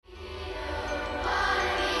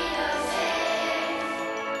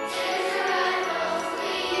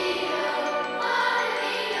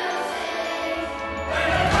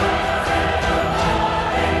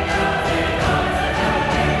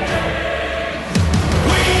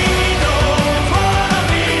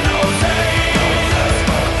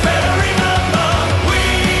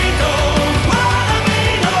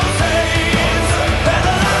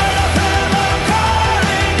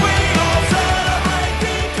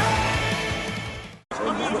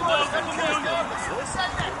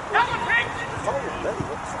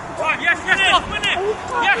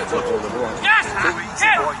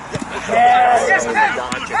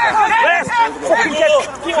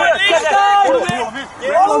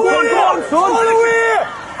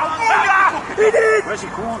Where's he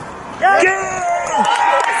going? Yeah!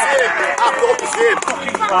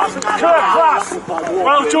 Curt, class!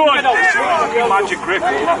 Well done! Magic grip,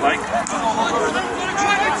 all that, like.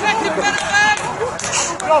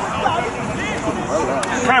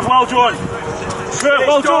 Kev, well done! Curt,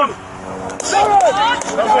 well done!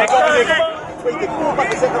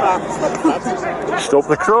 Stop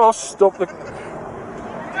the cross, stop the...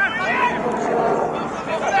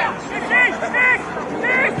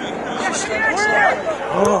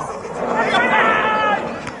 Oh.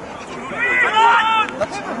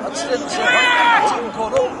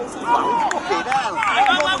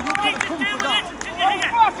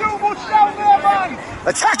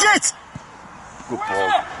 Attack it! Good ball.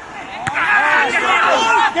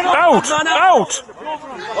 Out! Out!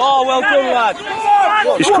 Oh, well done, lad.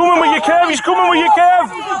 He's coming with you, Kev. He's coming with you,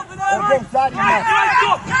 Kev.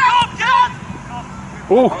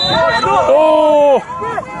 Oh! Oh!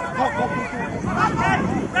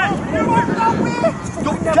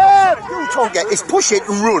 Kev, you don't get this. Push it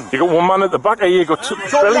and run. You got one man at the back. Here you got two.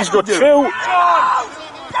 Billy's got two.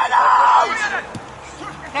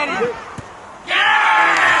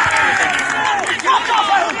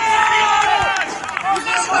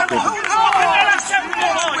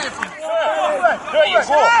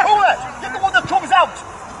 Get the one that comes out.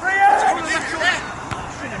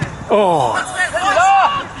 Oh!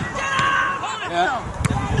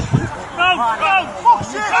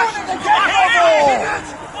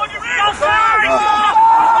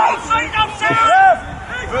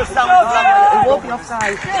 First down flag. It won't be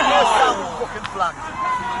offside. First down fucking flag.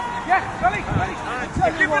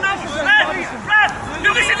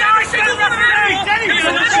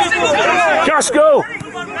 Gascal!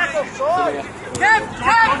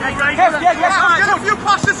 Kev, get a few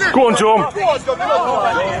passes in. Go on, Tom.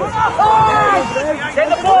 Get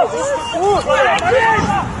the ball.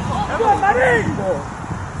 Come on, Matty!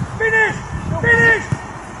 Finish! Finish!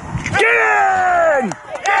 Get in!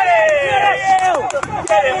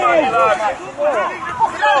 Get in, Matty, lad!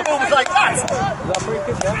 Moves like that.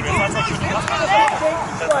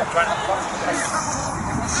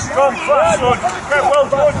 Come, fast, son! Kev, well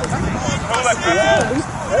done!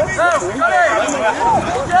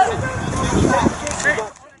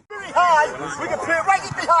 Really high, we can play right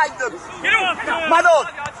in behind them. Man on.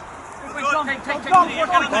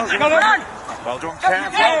 Well done,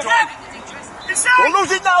 Kev, well done! Don't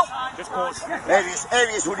lose it now. Just pause.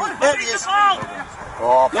 Areas, Woody, areas.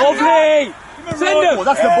 Oh, Lovely! Send him! oh,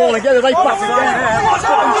 that's the ball again, right back again.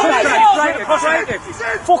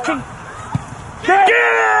 Fucking... Get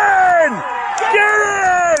in! Get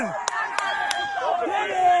in!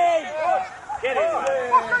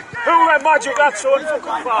 Who let magic that, son?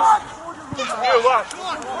 Fucking fast! You, lad!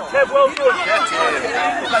 Kev, well done!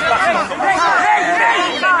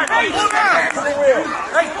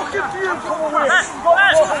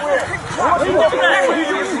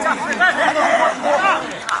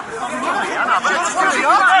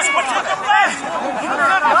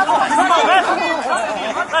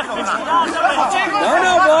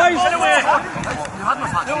 No, boys!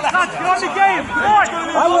 You're on the game!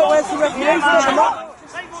 I went where to referees.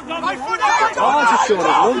 Just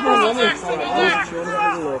showing it.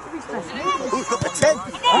 Who's got the 10?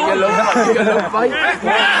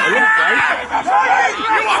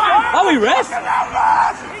 Are we ref?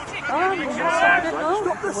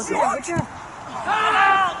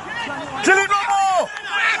 Kill it, Robo!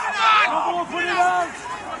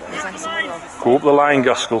 Go up the line,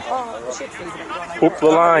 Gascal. Up the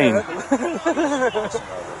line.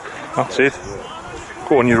 That's it.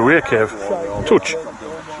 Go on, you're away, Kev. Touch.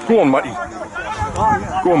 Go on, Matty.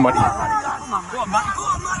 Go on, Matty.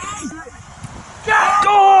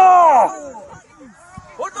 Go!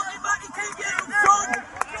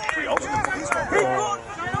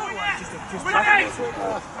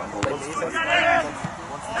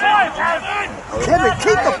 Kevin,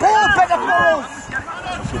 keep the ball better, ball!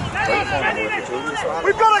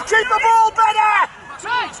 We've got to keep the ball better!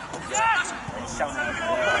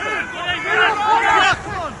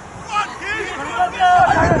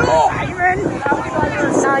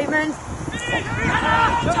 Simon!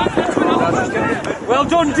 Well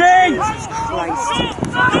done, Dean!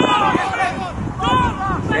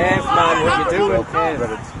 Kev, man, what you doing, Kev?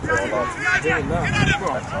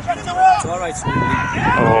 It's alright, sweetie.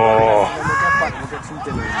 Oh. We'll get some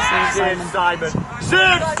dinner. Simon!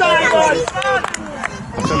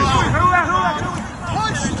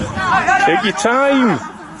 Take your time.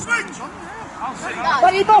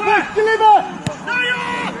 Matty Moffat, deliver!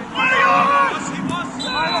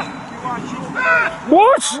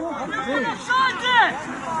 What?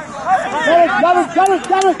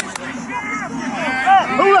 Gareth!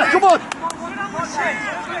 Come on!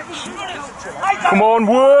 Come on,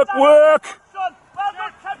 work! Well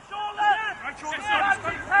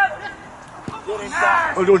done,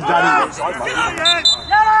 Well done, Danny.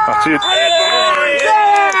 That's it.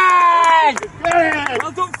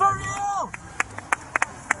 Well done, Ferryhill!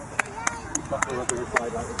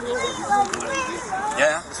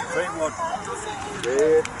 Yeah, it's a great one.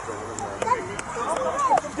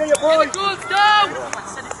 Good, go!